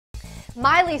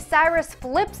Miley Cyrus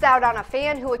flips out on a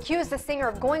fan who accused the singer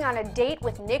of going on a date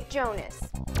with Nick Jonas.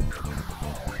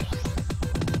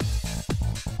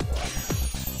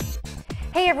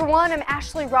 Hey everyone, I'm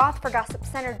Ashley Roth for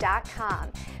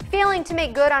GossipCenter.com. Failing to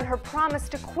make good on her promise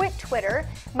to quit Twitter,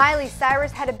 Miley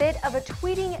Cyrus had a bit of a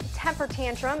tweeting temper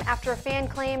tantrum after a fan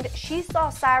claimed she saw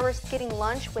Cyrus getting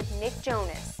lunch with Nick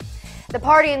Jonas. The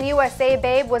Party in the USA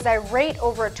babe was irate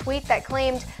over a tweet that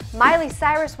claimed Miley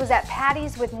Cyrus was at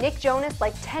Patty's with Nick Jonas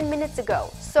like 10 minutes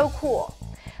ago. So cool.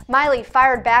 Miley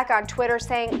fired back on Twitter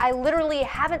saying, "I literally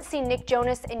haven't seen Nick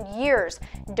Jonas in years.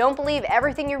 Don't believe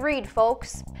everything you read,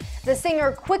 folks." The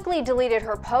singer quickly deleted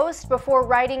her post before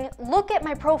writing, "Look at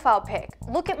my profile pic.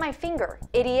 Look at my finger,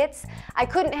 idiots. I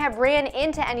couldn't have ran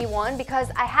into anyone because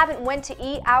I haven't went to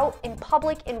eat out in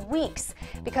public in weeks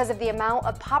because of the amount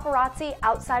of paparazzi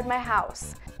outside my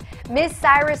house." Ms.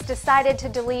 Cyrus decided to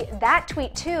delete that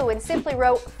tweet too and simply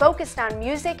wrote, "Focused on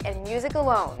music and music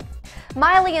alone."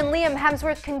 Miley and Liam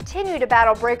Hemsworth continue to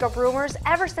battle breakup rumors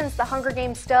ever since the Hunger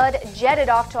Games stud jetted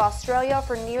off to Australia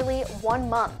for nearly 1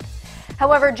 month.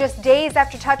 However, just days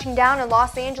after touching down in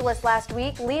Los Angeles last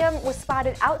week, Liam was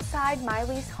spotted outside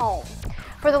Miley's home.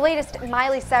 For the latest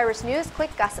Miley Cyrus news,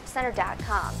 click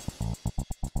GossipCenter.com.